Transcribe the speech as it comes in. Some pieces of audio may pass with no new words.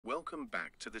Welcome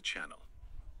back to the channel.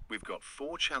 We've got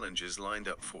 4 challenges lined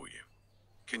up for you.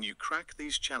 Can you crack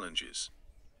these challenges?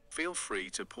 Feel free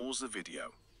to pause the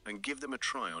video and give them a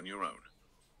try on your own.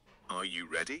 Are you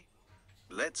ready?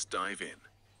 Let's dive in.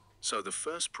 So the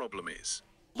first problem is,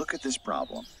 look at this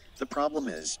problem. The problem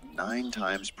is 9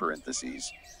 times parentheses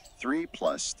 3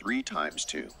 plus 3 times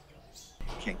 2.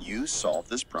 Can you solve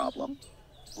this problem?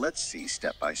 Let's see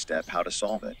step by step how to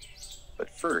solve it. But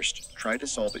first, try to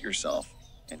solve it yourself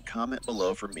and comment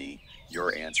below for me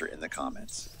your answer in the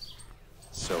comments.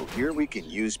 So here we can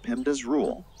use PEMDAS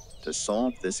rule to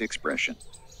solve this expression,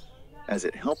 as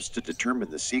it helps to determine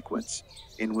the sequence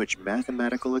in which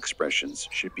mathematical expressions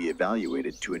should be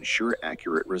evaluated to ensure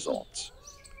accurate results.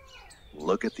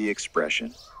 Look at the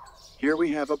expression. Here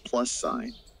we have a plus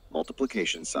sign,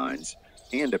 multiplication signs,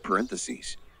 and a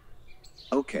parentheses.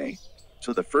 Okay,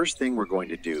 so the first thing we're going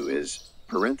to do is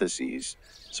parentheses,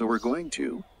 so we're going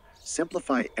to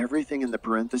simplify everything in the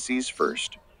parentheses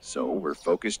first. So we're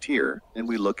focused here and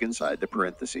we look inside the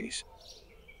parentheses.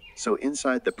 So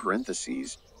inside the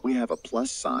parentheses, we have a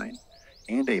plus sign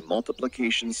and a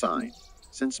multiplication sign.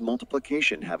 Since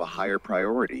multiplication have a higher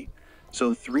priority,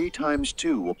 so 3 times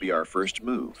 2 will be our first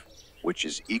move, which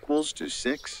is equals to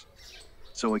 6.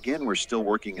 So again, we're still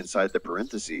working inside the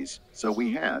parentheses, so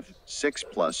we have 6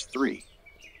 plus 3,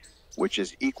 which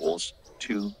is equals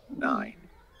to 9.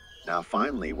 Now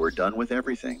finally, we're done with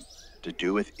everything to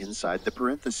do with inside the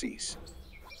parentheses.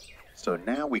 So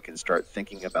now we can start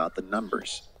thinking about the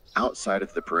numbers outside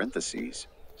of the parentheses.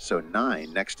 So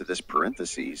 9 next to this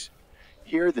parentheses.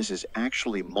 Here this is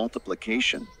actually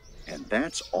multiplication, and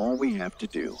that's all we have to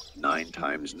do. 9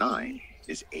 times 9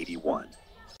 is 81.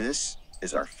 This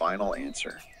is our final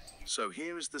answer. so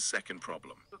here is the second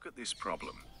problem. Look at this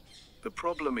problem. The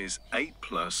problem is 8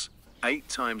 plus 8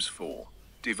 times 4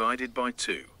 divided by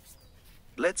 2.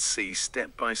 Let's see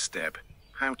step by step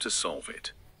how to solve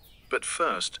it. But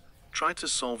first, try to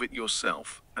solve it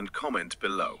yourself and comment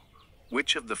below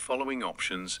which of the following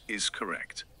options is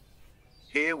correct.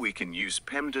 Here we can use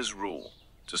PEMDAS rule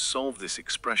to solve this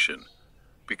expression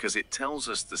because it tells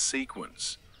us the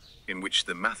sequence in which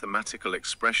the mathematical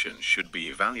expression should be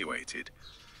evaluated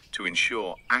to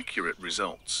ensure accurate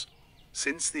results.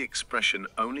 Since the expression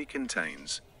only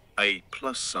contains a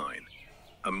plus sign,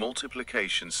 a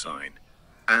multiplication sign,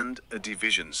 and a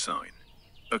division sign.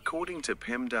 According to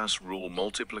PEMDAS rule,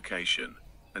 multiplication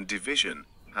and division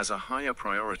has a higher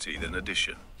priority than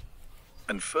addition.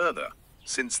 And further,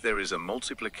 since there is a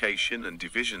multiplication and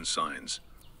division signs,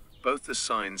 both the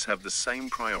signs have the same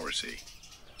priority.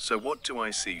 So what do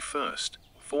I see first?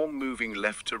 Form moving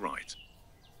left to right.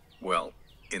 Well,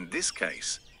 in this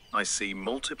case, I see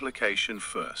multiplication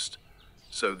first.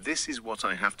 So this is what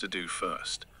I have to do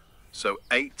first. So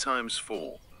 8 times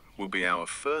 4 will be our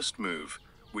first move,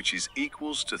 which is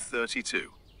equals to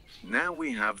 32. Now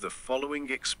we have the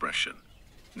following expression.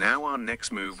 Now our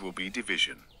next move will be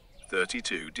division.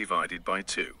 32 divided by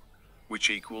 2, which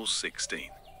equals 16.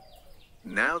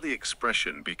 Now the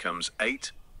expression becomes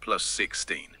 8 plus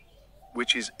 16,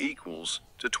 which is equals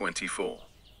to 24.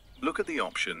 Look at the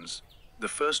options. The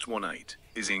first one, 8,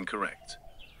 is incorrect.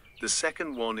 The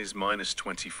second one is minus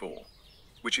 24,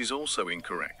 which is also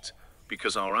incorrect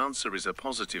because our answer is a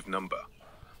positive number.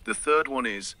 The third one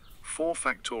is 4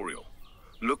 factorial.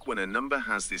 Look when a number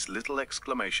has this little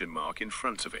exclamation mark in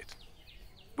front of it.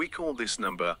 We call this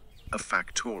number a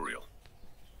factorial.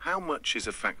 How much is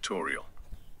a factorial?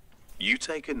 You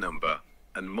take a number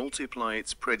and multiply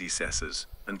its predecessors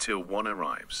until 1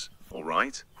 arrives, all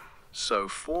right? So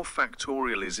 4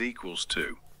 factorial is equals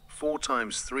to 4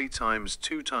 times 3 times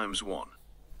 2 times 1.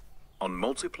 On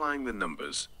multiplying the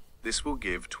numbers, this will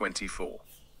give 24.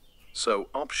 So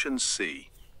option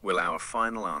C will our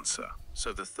final answer.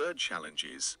 So the third challenge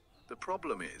is, the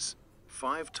problem is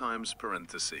 5 times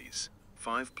parentheses,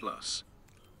 5 plus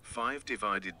 5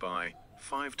 divided by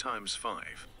 5 times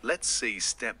 5. Let's see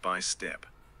step by step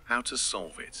how to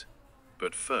solve it.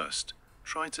 But first,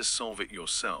 try to solve it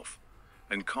yourself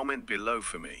and comment below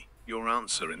for me your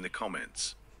answer in the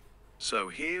comments. So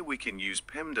here we can use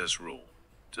PEMDAS rule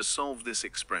to solve this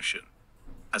expression,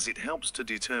 as it helps to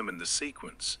determine the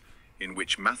sequence in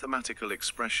which mathematical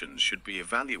expressions should be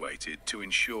evaluated to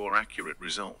ensure accurate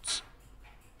results.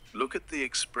 Look at the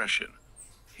expression.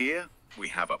 Here we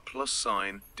have a plus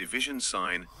sign, division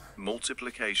sign,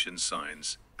 multiplication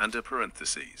signs, and a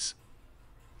parentheses.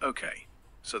 Okay,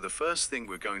 so the first thing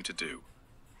we're going to do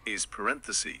is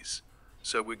parentheses.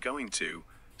 So we're going to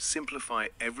simplify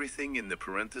everything in the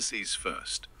parentheses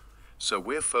first. So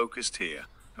we're focused here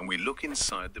and we look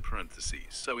inside the parentheses.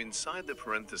 So inside the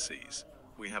parentheses,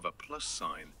 we have a plus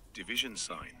sign, division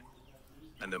sign.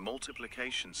 and a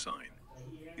multiplication sign.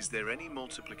 Is there any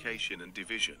multiplication and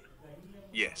division?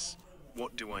 Yes.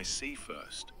 What do I see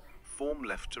first? Form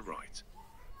left to right.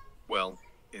 Well,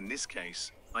 in this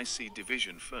case, I see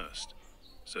division first.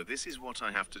 So this is what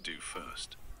I have to do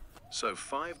first. So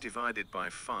 5 divided by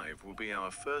 5 will be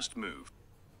our first move,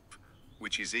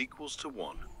 which is equals to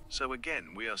 1. So again,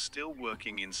 we are still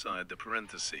working inside the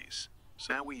parentheses.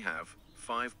 So now we have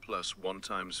 5 plus 1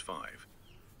 times 5.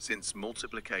 Since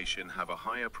multiplication have a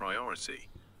higher priority,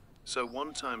 so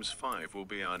 1 times 5 will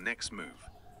be our next move,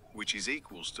 which is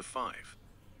equals to 5.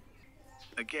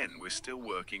 Again, we're still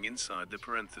working inside the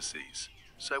parentheses.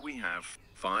 So we have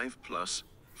 5 plus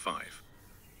 5,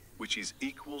 which is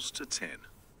equals to 10.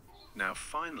 Now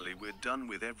finally, we're done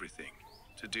with everything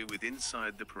to do with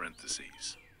inside the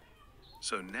parentheses.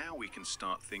 So now we can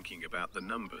start thinking about the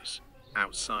numbers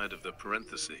outside of the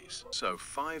parentheses. So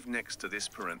 5 next to this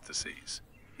parentheses.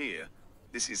 Here,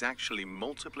 this is actually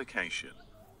multiplication,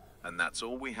 and that's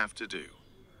all we have to do.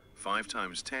 5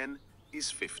 times 10 is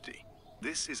 50.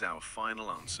 This is our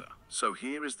final answer. So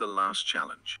here is the last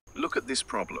challenge. Look at this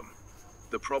problem.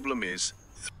 The problem is,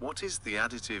 what is the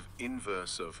additive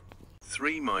inverse of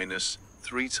 3 minus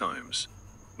 3 times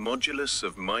modulus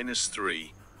of minus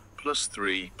 3 plus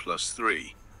 3 plus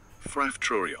 3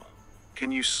 factorial?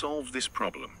 Can you solve this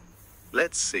problem?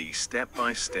 Let's see step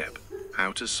by step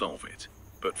how to solve it.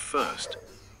 But first,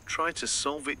 try to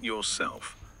solve it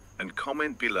yourself and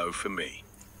comment below for me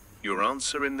your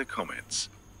answer in the comments.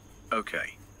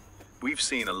 Okay, we've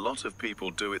seen a lot of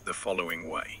people do it the following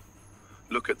way.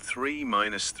 Look at 3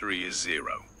 minus 3 is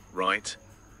 0, right?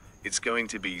 It's going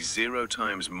to be 0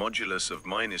 times modulus of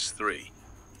minus 3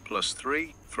 plus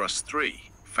 3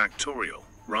 factorial,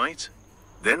 right?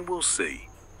 Then we'll see,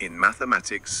 in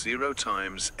mathematics 0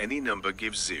 times any number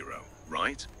gives 0,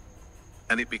 right?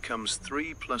 And it becomes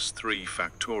 3 plus 3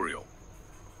 factorial.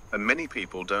 And many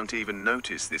people don't even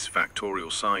notice this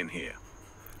factorial sign here.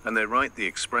 And they write the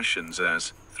expressions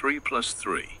as 3 plus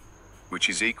 3, which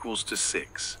is equals to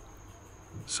 6.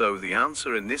 So the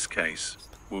answer in this case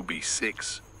will be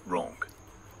 6, wrong.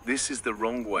 This is the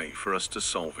wrong way for us to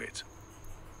solve it.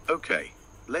 Okay,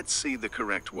 let's see the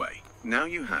correct way. Now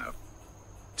you have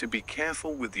to be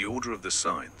careful with the order of the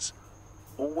signs.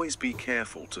 Always be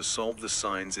careful to solve the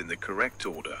signs in the correct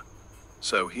order.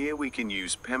 So here we can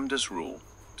use PEMDAS rule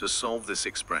to solve this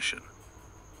expression,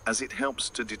 as it helps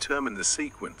to determine the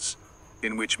sequence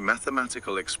in which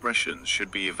mathematical expressions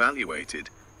should be evaluated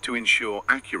to ensure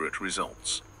accurate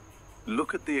results.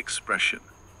 Look at the expression.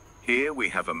 Here we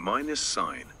have a minus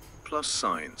sign, plus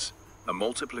signs, a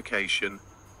multiplication,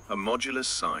 a modulus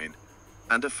sign,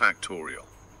 and a factorial.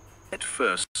 Let's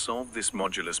first solve this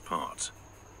modulus part.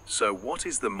 So what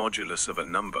is the modulus of a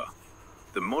number?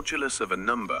 The modulus of a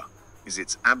number is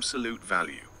its absolute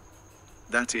value.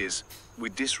 That is, we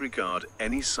disregard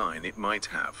any sign it might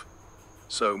have.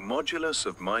 So modulus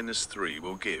of minus 3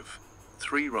 will give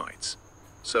 3, right?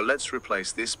 So let's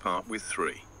replace this part with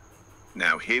 3.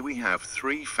 Now here we have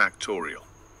 3 factorial.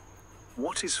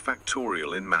 What is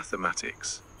factorial in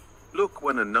mathematics? Look,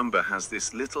 when a number has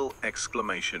this little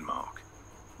exclamation mark,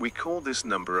 we call this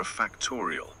number a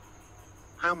factorial.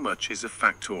 How much is a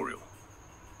factorial?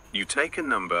 You take a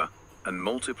number and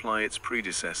multiply its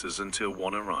predecessors until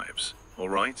one arrives, all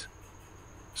right?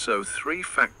 So 3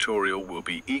 factorial will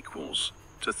be equals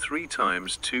to 3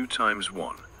 times 2 times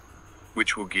 1,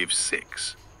 which will give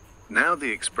 6. Now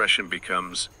the expression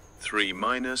becomes 3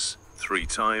 minus 3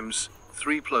 times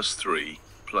 3 plus 3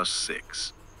 plus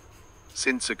 6.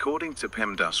 Since according to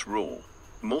PEMDAS rule,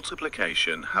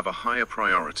 multiplication have a higher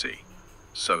priority,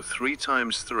 so 3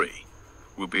 times 3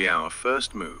 will be our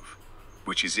first move,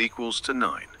 which is equals to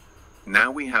 9. Now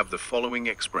we have the following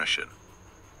expression.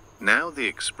 Now the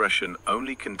expression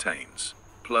only contains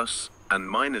plus and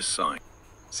minus sign,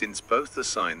 since both the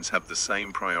signs have the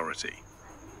same priority.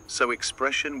 So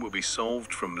expression will be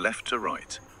solved from left to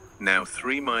right. Now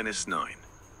 3 minus 9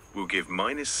 will give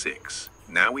minus 6.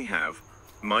 Now we have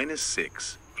minus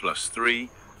 6 plus 3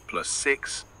 plus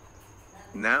 6.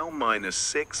 Now minus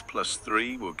 6 plus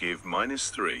 3 will give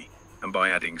minus 3, and by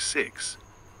adding 6,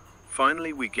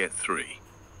 finally we get 3.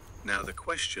 Now the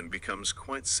question becomes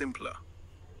quite simpler.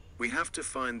 We have to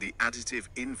find the additive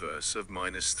inverse of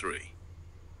minus 3.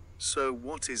 So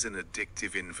what is an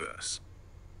additive inverse?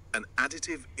 An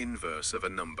additive inverse of a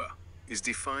number is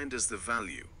defined as the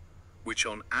value which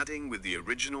on adding with the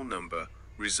original number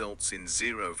results in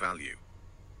 0 value.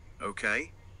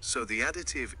 Okay, so the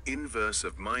additive inverse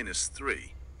of minus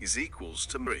 3 is equals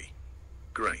to 3.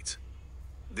 Great.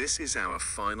 This is our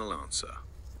final answer.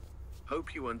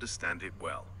 Hope you understand it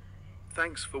well.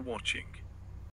 Thanks for watching.